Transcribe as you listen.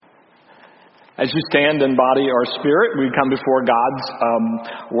As you stand in body or spirit, we come before God's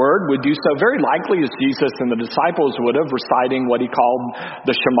word. We do so very likely as Jesus and the disciples would have, reciting what he called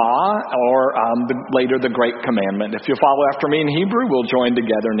the Shema, or later the Great Commandment. If you'll follow after me in Hebrew, we'll join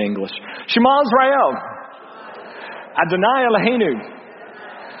together in English. Shema Israel, Adonai Eloheinu,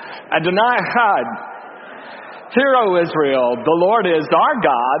 Adonai Echad. Hear, O Israel, the Lord is our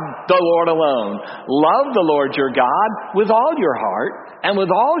God, the Lord alone. Love the Lord your God with all your heart, and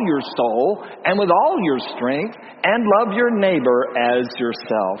with all your soul, and with all your strength, and love your neighbor as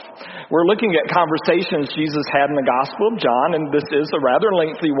yourself. We're looking at conversations Jesus had in the Gospel of John, and this is a rather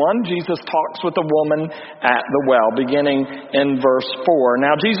lengthy one. Jesus talks with a woman at the well, beginning in verse 4.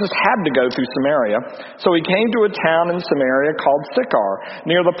 Now, Jesus had to go through Samaria, so he came to a town in Samaria called Sychar,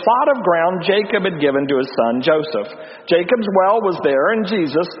 near the plot of ground Jacob had given to his son Joseph. Jacob's well was there, and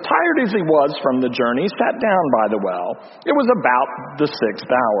Jesus, tired as he was from the journey, sat down by the well. It was about the 6th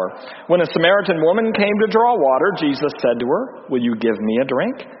hour. When a Samaritan woman came to draw water, Jesus said to her, "Will you give me a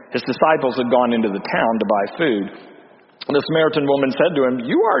drink?" His disciples had gone into the town to buy food. The Samaritan woman said to him,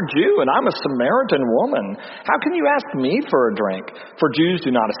 "You are a Jew, and I'm a Samaritan woman. How can you ask me for a drink?" For Jews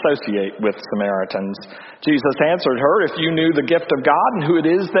do not associate with Samaritans. Jesus answered her, "If you knew the gift of God and who it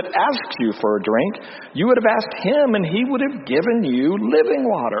is that asks you for a drink, you would have asked him, and he would have given you living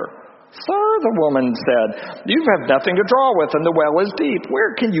water." "Sir," the woman said, "you have nothing to draw with, and the well is deep.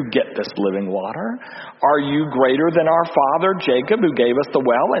 Where can you get this living water? Are you greater than our father Jacob, who gave us the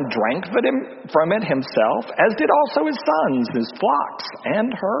well and drank from it himself, as did also his sons, his flocks,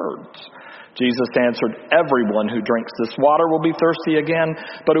 and herds?" Jesus answered, "Everyone who drinks this water will be thirsty again,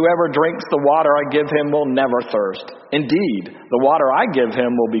 but whoever drinks the water I give him will never thirst. Indeed, the water I give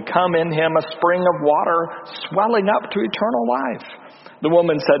him will become in him a spring of water swelling up to eternal life." The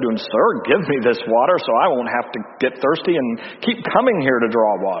woman said to him, "Sir, give me this water so I won't have to get thirsty and keep coming here to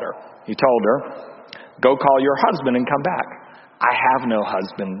draw water." He told her, "Go call your husband and come back." "I have no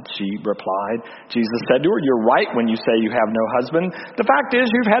husband," she replied. Jesus said to her, "You're right when you say you have no husband. The fact is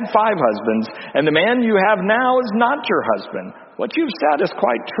you've had 5 husbands, and the man you have now is not your husband. What you've said is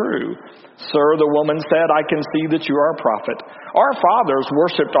quite true." "Sir," the woman said, "I can see that you are a prophet. Our fathers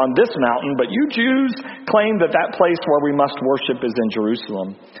worshipped on this mountain, but you Jews claim that that place where we must worship is in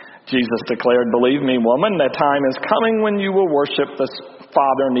Jerusalem." Jesus declared, "Believe me, woman, the time is coming when you will worship the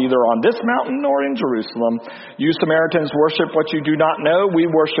Father neither on this mountain nor in Jerusalem. You Samaritans worship what you do not know. We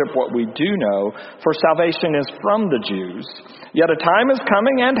worship what we do know, for salvation is from the Jews. Yet a time is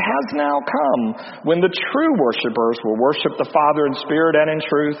coming and has now come when the true worshipers will worship the Father in spirit and in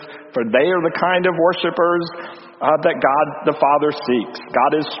truth, for they are the kind of worshipers that God the Father seeks.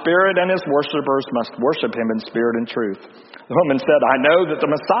 God is spirit, and his worshipers must worship him in spirit and truth." The woman said, "I know that the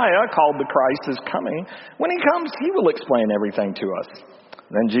Messiah, called the Christ, is coming. When he comes, he will explain everything to us."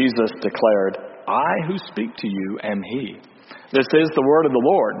 Then Jesus declared, "I who speak to you am he." This is the word of the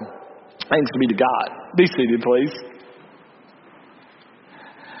Lord. Thanks be to God. Be seated, please.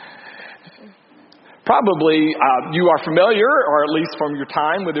 Probably you are familiar, or at least from your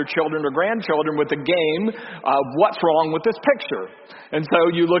time with your children or grandchildren, with the game of what's wrong with this picture. And so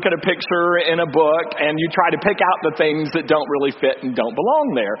you look at a picture in a book and you try to pick out the things that don't really fit and don't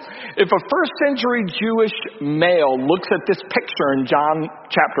belong there. If a first century Jewish male looks at this picture in John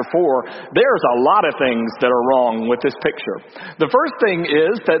chapter 4, there's a lot of things that are wrong with this picture. The first thing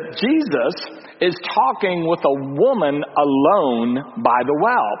is that Jesus is talking with a woman alone by the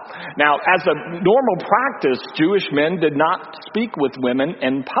well. Now, as a normal practice, Jewish men did not speak with women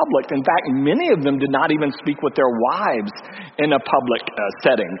in public. In fact, many of them did not even speak with their wives in a public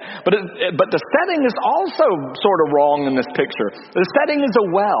setting. But the setting is also sort of wrong in this picture. The setting is a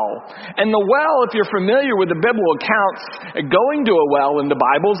well. And the well, if you're familiar with the biblical accounts, going to a well in the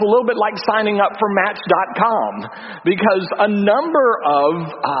Bible is a little bit like signing up for Match.com, because a number of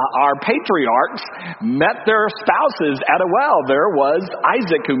our patriarchs met their spouses at a well. There was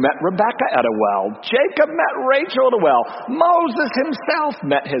Isaac, who met Rebekah at a well. Jacob met Rachel at a well. Moses himself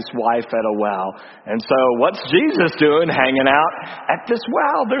met his wife at a well. And so what's Jesus doing hanging out at this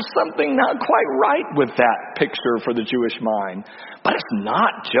well? There's something not quite right with that picture for the Jewish mind. But it's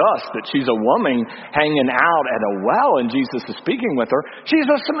not just that she's a woman hanging out at a well and Jesus is speaking with her. She's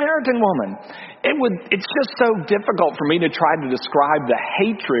a Samaritan woman. It's just so difficult for me to try to describe the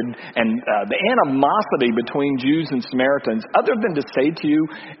hatred and the animosity between Jews and Samaritans, other than to say to you,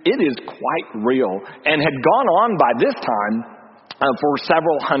 it is quite real and had gone on by this time for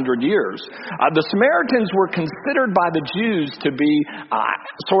several hundred years. The Samaritans were considered by the Jews to be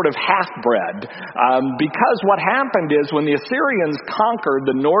sort of half-bred because what happened is when the Assyrians conquered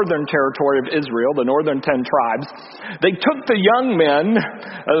the northern territory of Israel, the northern 10 tribes, they took the young men,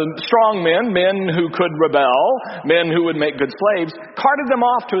 strong men, men who could rebel, men who would make good slaves, carted them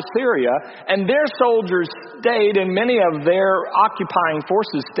off to Assyria, and their soldiers stayed, and many of their occupying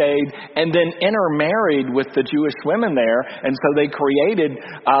forces stayed, and then intermarried with the Jewish women there, and so they created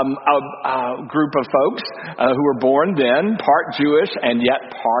a group of folks who were born then, part Jewish and yet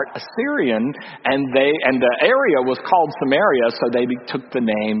part Assyrian, and the area was called Samaria, so they took the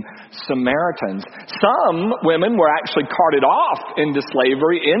name Samaritans. Some women were actually carted off into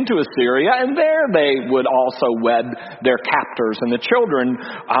slavery into Assyria, and there they would also wed their captors, and the children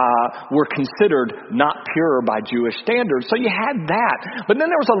were considered not pure by Jewish standards. So you had that. But then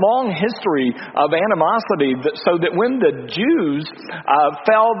there was a long history of animosity, so that when the Jews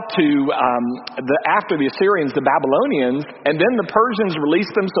fell to, after the Assyrians, the Babylonians, and then the Persians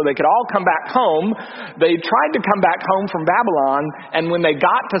released them so they could all come back home. They tried to come back home from Babylon, and when they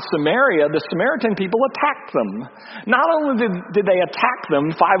got to Samaria, the Samaritan people attacked them. Not only did they attack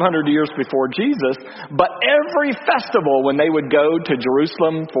them 500 years before Jesus, but every festival when they would go to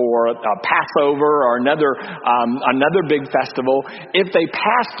Jerusalem for a Passover or another big festival, if they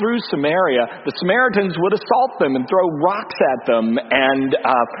passed through Samaria, the Samaritans would assault them and throw rocks at them and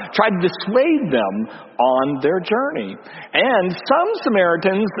try to dissuade them on their journey. And some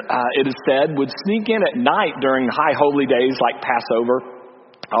Samaritans, it is said, would sneak in at night during high holy days like Passover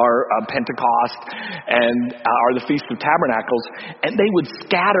or Pentecost and or the Feast of Tabernacles, and they would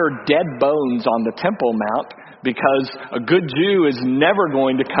scatter dead bones on the Temple Mount, because a good Jew is never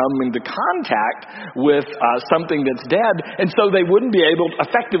going to come into contact with something that's dead, and so they wouldn't be able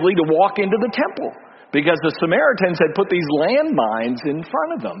effectively to walk into the temple, because the Samaritans had put these landmines in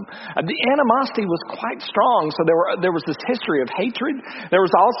front of them. The animosity was quite strong, so there was this history of hatred. There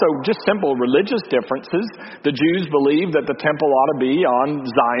was also just simple religious differences. The Jews believed that the temple ought to be on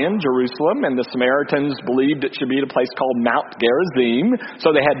Zion, Jerusalem, and the Samaritans believed it should be at a place called Mount Gerizim,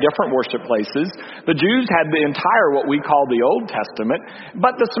 so they had different worship places. The Jews had the entire, what we call the Old Testament,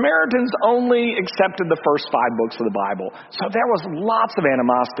 but the Samaritans only accepted the first 5 books of the Bible. So there was lots of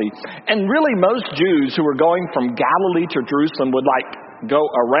animosity, and really most Jews who were going from Galilee to Jerusalem would go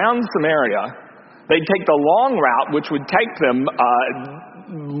around Samaria. They'd take the long route, which would take them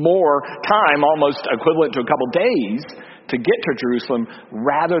more time, almost equivalent to a couple days, to get to Jerusalem,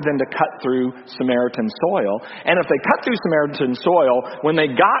 rather than to cut through Samaritan soil. And if they cut through Samaritan soil, when they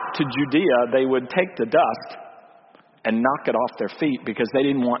got to Judea, they would take the dust and knock it off their feet, because they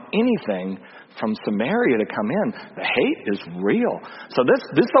didn't want anything from Samaria to come in. The hate is real. So this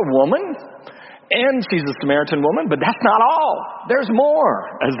a woman, and she's a Samaritan woman, but that's not all. There's more,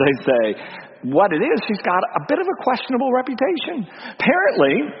 as they say. What it is, she's got a bit of a questionable reputation.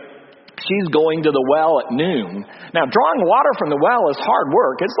 Apparently, she's going to the well at noon. Now, drawing water from the well is hard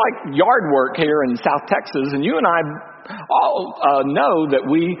work. It's like yard work here in South Texas, and you and I all know that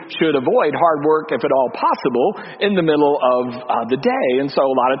we should avoid hard work, if at all possible, in the middle of the day. And so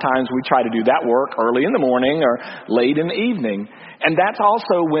a lot of times we try to do that work early in the morning or late in the evening. And that's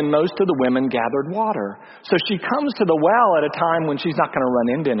also when most of the women gathered water. So she comes to the well at a time when she's not going to run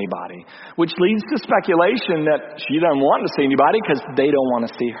into anybody, which leads to speculation that she doesn't want to see anybody because they don't want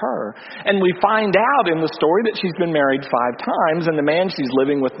to see her. And we find out in the story that she's been married 5 times, and the man she's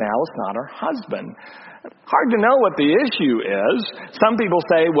living with now is not her husband. Hard to know what the issue is. Some people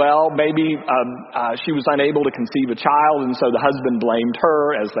say, well, maybe she was unable to conceive a child, and so the husband blamed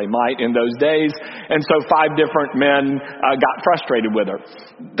her, as they might in those days, and so 5 different men got frustrated with her.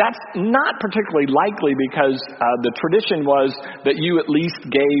 That's not particularly likely, because the tradition was that you at least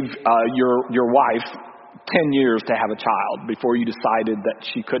gave your wife 10 years to have a child before you decided that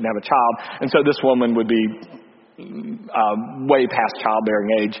she couldn't have a child, and so this woman would be way past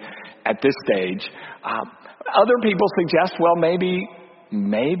childbearing age at this stage. Other people suggest, well, maybe,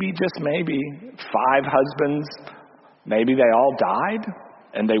 just maybe, 5 husbands, maybe they all died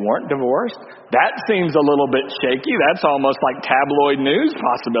and they weren't divorced. That seems a little bit shaky. That's almost like tabloid news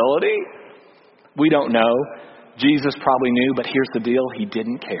possibility. We don't know. Jesus probably knew, but here's the deal. He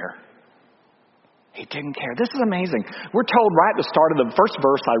didn't care. He didn't care. This is amazing. We're told right at the start of the first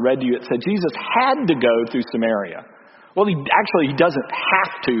verse I read to you, it said Jesus had to go through Samaria. Well, he doesn't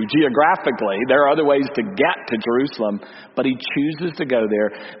have to geographically. There are other ways to get to Jerusalem, but he chooses to go there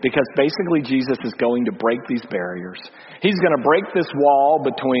because basically Jesus is going to break these barriers. He's going to break this wall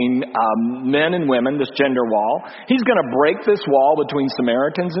between men and women, this gender wall. He's going to break this wall between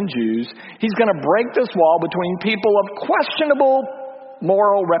Samaritans and Jews. He's going to break this wall between people of questionable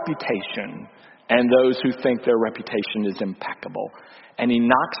moral reputation and those who think their reputation is impeccable. And he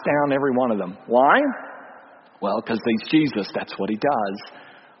knocks down every one of them. Why? Well, because he's Jesus, that's what he does.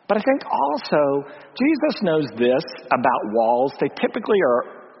 But I think also, Jesus knows this about walls. They typically are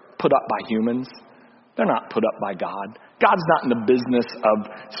put up by humans. They're not put up by God. God's not in the business of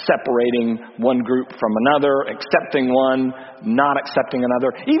separating one group from another, accepting one, not accepting another.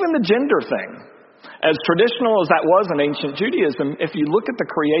 Even the gender thing. As traditional as that was in ancient Judaism, if you look at the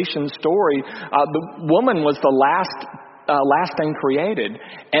creation story, the woman was the last thing created.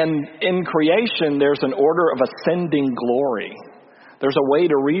 And in creation, there's an order of ascending glory. There's a way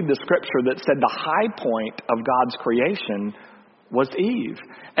to read the scripture that said the high point of God's creation was Eve.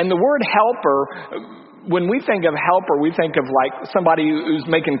 And the word helper, when we think of helper, we think of like somebody who's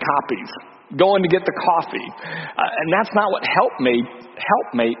making copies, going to get the coffee. And that's not what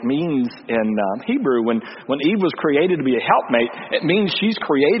helpmate means in Hebrew. When Eve was created to be a helpmate, it means she's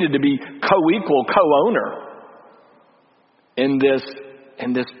created to be co-equal, co-owner in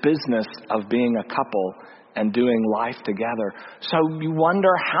this business of being a couple and doing life together. So you wonder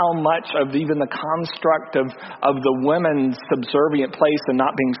how much of even the construct of the women's subservient place and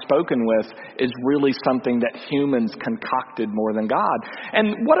not being spoken with is really something that humans concocted more than God.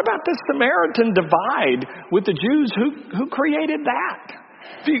 And what about this Samaritan divide with the Jews? Who created that?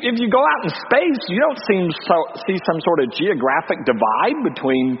 If you go out in space, you don't see some sort of geographic divide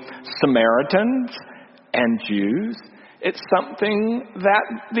between Samaritans and Jews. It's something that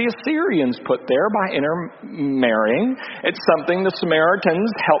the Assyrians put there by intermarrying. It's something the Samaritans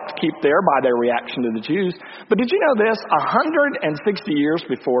helped keep there by their reaction to the Jews. But did you know this? 160 years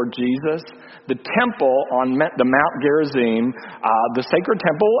before Jesus, the temple on the Mount Gerizim, the sacred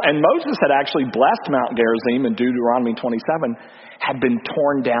temple, and Moses had actually blessed Mount Gerizim in Deuteronomy 27, had been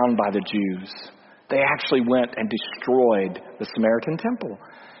torn down by the Jews. They actually went and destroyed the Samaritan temple.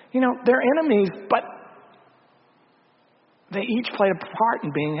 You know, they're enemies, but they each played a part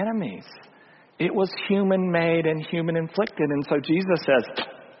in being enemies. It was human-made and human-inflicted. And so Jesus says,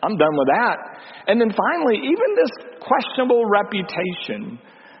 I'm done with that. And then finally, even this questionable reputation,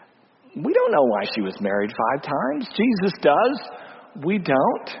 we don't know why she was married 5 times. Jesus does. We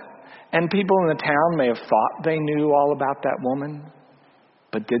don't. And people in the town may have thought they knew all about that woman.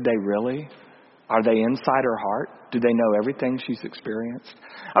 But did they really? Are they inside her heart? Do they know everything she's experienced?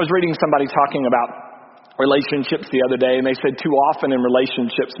 I was reading somebody talking about relationships the other day, and they said too often in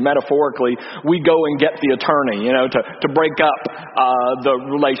relationships, metaphorically, we go and get the attorney, to break up the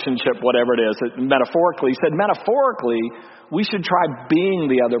relationship, whatever it is. Metaphorically, he said metaphorically, we should try being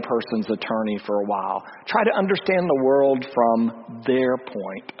the other person's attorney for a while. Try to understand the world from their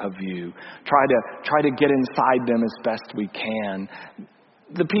point of view. Try to get inside them as best we can.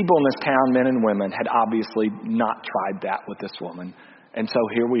 The people in this town, men and women, had obviously not tried that with this woman. And so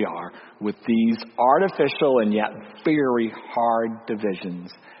here we are with these artificial and yet very hard divisions.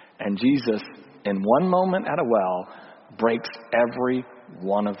 And Jesus, in one moment at a well, breaks every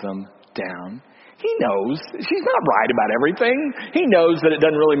one of them down. He knows she's not right about everything. He knows that it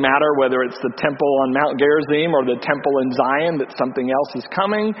doesn't really matter whether it's the temple on Mount Gerizim or the temple in Zion, that something else is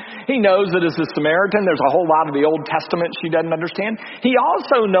coming. He knows that as a Samaritan, there's a whole lot of the Old Testament she doesn't understand. He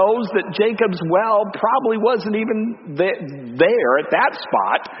also knows that Jacob's well probably wasn't even there at that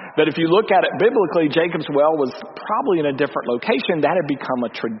spot. That if you look at it biblically, Jacob's well was probably in a different location. That had become a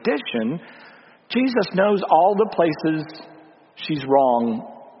tradition. Jesus knows all the places she's wrong,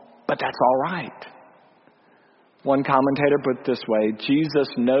 but that's all right. One commentator put it this way: Jesus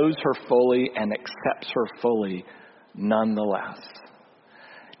knows her fully and accepts her fully nonetheless.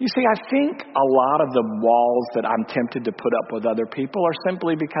 You see, I think a lot of the walls that I'm tempted to put up with other people are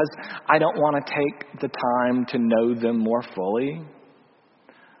simply because I don't want to take the time to know them more fully.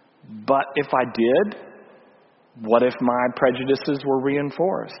 But if I did, what if my prejudices were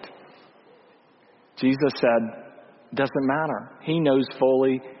reinforced? Jesus said, doesn't matter. He knows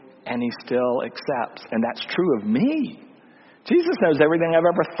fully and he still accepts. And that's true of me. Jesus knows everything I've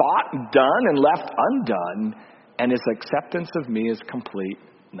ever thought, done, and left undone. And his acceptance of me is complete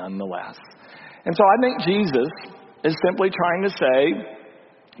nonetheless. And so I think Jesus is simply trying to say,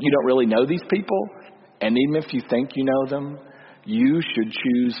 you don't really know these people. And even if you think you know them, you should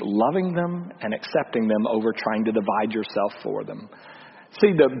choose loving them and accepting them over trying to divide yourself for them.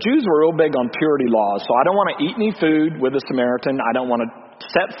 See, the Jews were real big on purity laws, so I don't want to eat any food with a Samaritan. I don't want to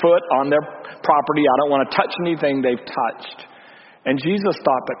set foot on their property. I don't want to touch anything they've touched. And Jesus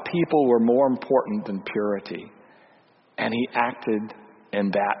thought that people were more important than purity, and he acted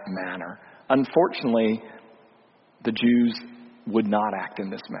in that manner. Unfortunately, the Jews would not act in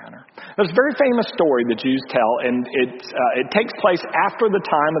this manner. There's a very famous story the Jews tell, and it takes place after the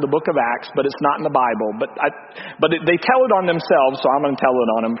time of the book of Acts, but it's not in the Bible. But they tell it on themselves, so I'm going to tell it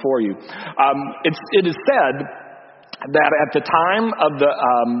on them for you. It is said that at the time of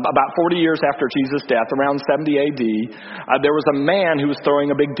about 40 years after Jesus' death, around 70 AD, there was a man who was throwing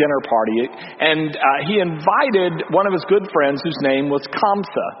a big dinner party, and he invited one of his good friends whose name was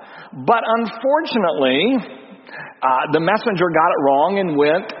Kamsa. But unfortunately, the messenger got it wrong and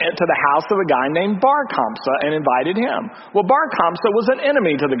went to the house of a guy named Bar Kamsa and invited him. Well, Bar Kamsa was an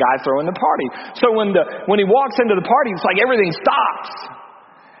enemy to the guy throwing the party. So when he walks into the party, it's like everything stops.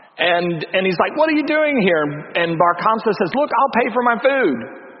 And he's like, "What are you doing here?" And Bar Kamsa says, "Look, I'll pay for my food."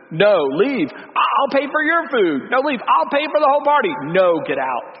 "No, leave." "I'll pay for your food." "No, leave." "I'll pay for the whole party." "No, get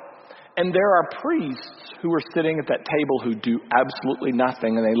out." And there are priests who are sitting at that table who do absolutely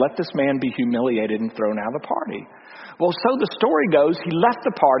nothing, and they let this man be humiliated and thrown out of the party. Well, so the story goes, he left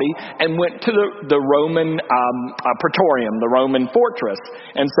the party and went to the Roman praetorium, the Roman fortress,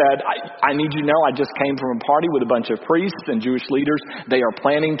 and said, I need you to know I just came from a party with a bunch of priests and Jewish leaders. They are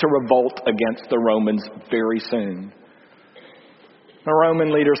planning to revolt against the Romans very soon. The Roman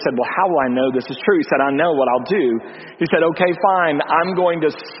leader said, "Well, how will I know this is true?" He said, "I know what I'll do." He said, "Okay, fine. I'm going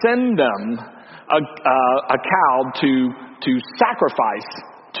to send them a cow to sacrifice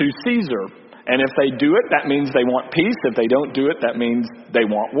to Caesar. And if they do it, that means they want peace. If they don't do it, that means they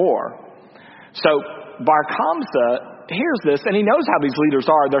want war." So Bar Kamsa hears this, and he knows how these leaders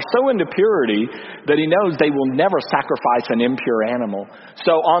are. They're so into purity that he knows they will never sacrifice an impure animal.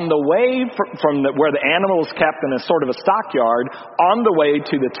 So on the way from where the animal is kept in a sort of a stockyard, on the way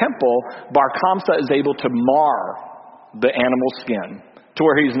to the temple, Bar Kamsa is able to mar the animal's skin to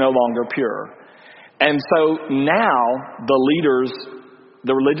where he's no longer pure. And so now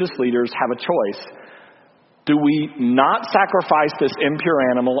the religious leaders have a choice. Do we not sacrifice this impure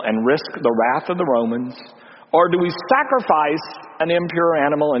animal and risk the wrath of the Romans? Or do we sacrifice an impure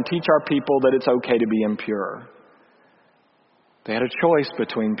animal and teach our people that it's okay to be impure? They had a choice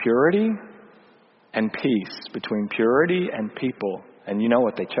between purity and peace, between purity and people. And you know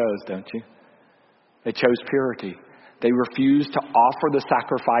what they chose, don't you? They chose purity. They refused to offer the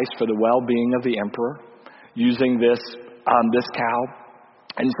sacrifice for the well-being of the emperor using this cow.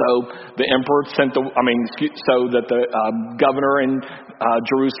 And so the emperor so that the governor in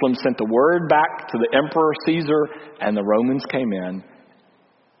Jerusalem sent the word back to the emperor Caesar, and the Romans came in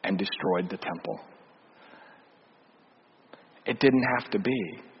and destroyed the temple. It didn't have to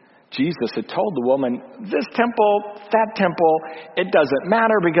be. Jesus had told the woman, this temple, that temple, it doesn't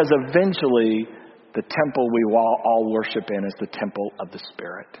matter, because eventually the temple we all worship in is the temple of the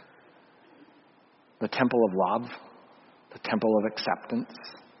Spirit. The temple of love. The temple of acceptance,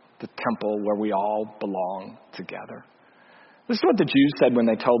 the temple where we all belong together. This is what the Jews said when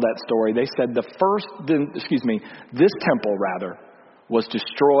they told that story. They said this temple was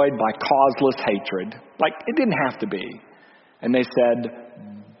destroyed by causeless hatred. Like, it didn't have to be. And they said,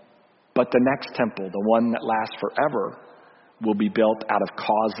 but the next temple, the one that lasts forever, will be built out of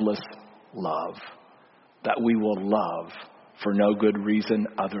causeless love. That we will love for no good reason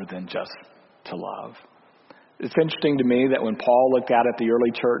other than just to love. It's interesting to me that when Paul looked out at the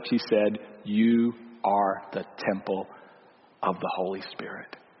early church, he said, "You are the temple of the Holy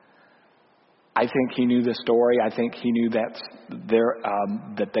Spirit." I think he knew the story. I think he knew that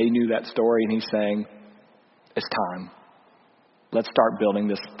they knew that story, and he's saying, it's time. Let's start building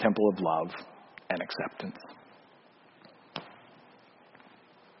this temple of love and acceptance.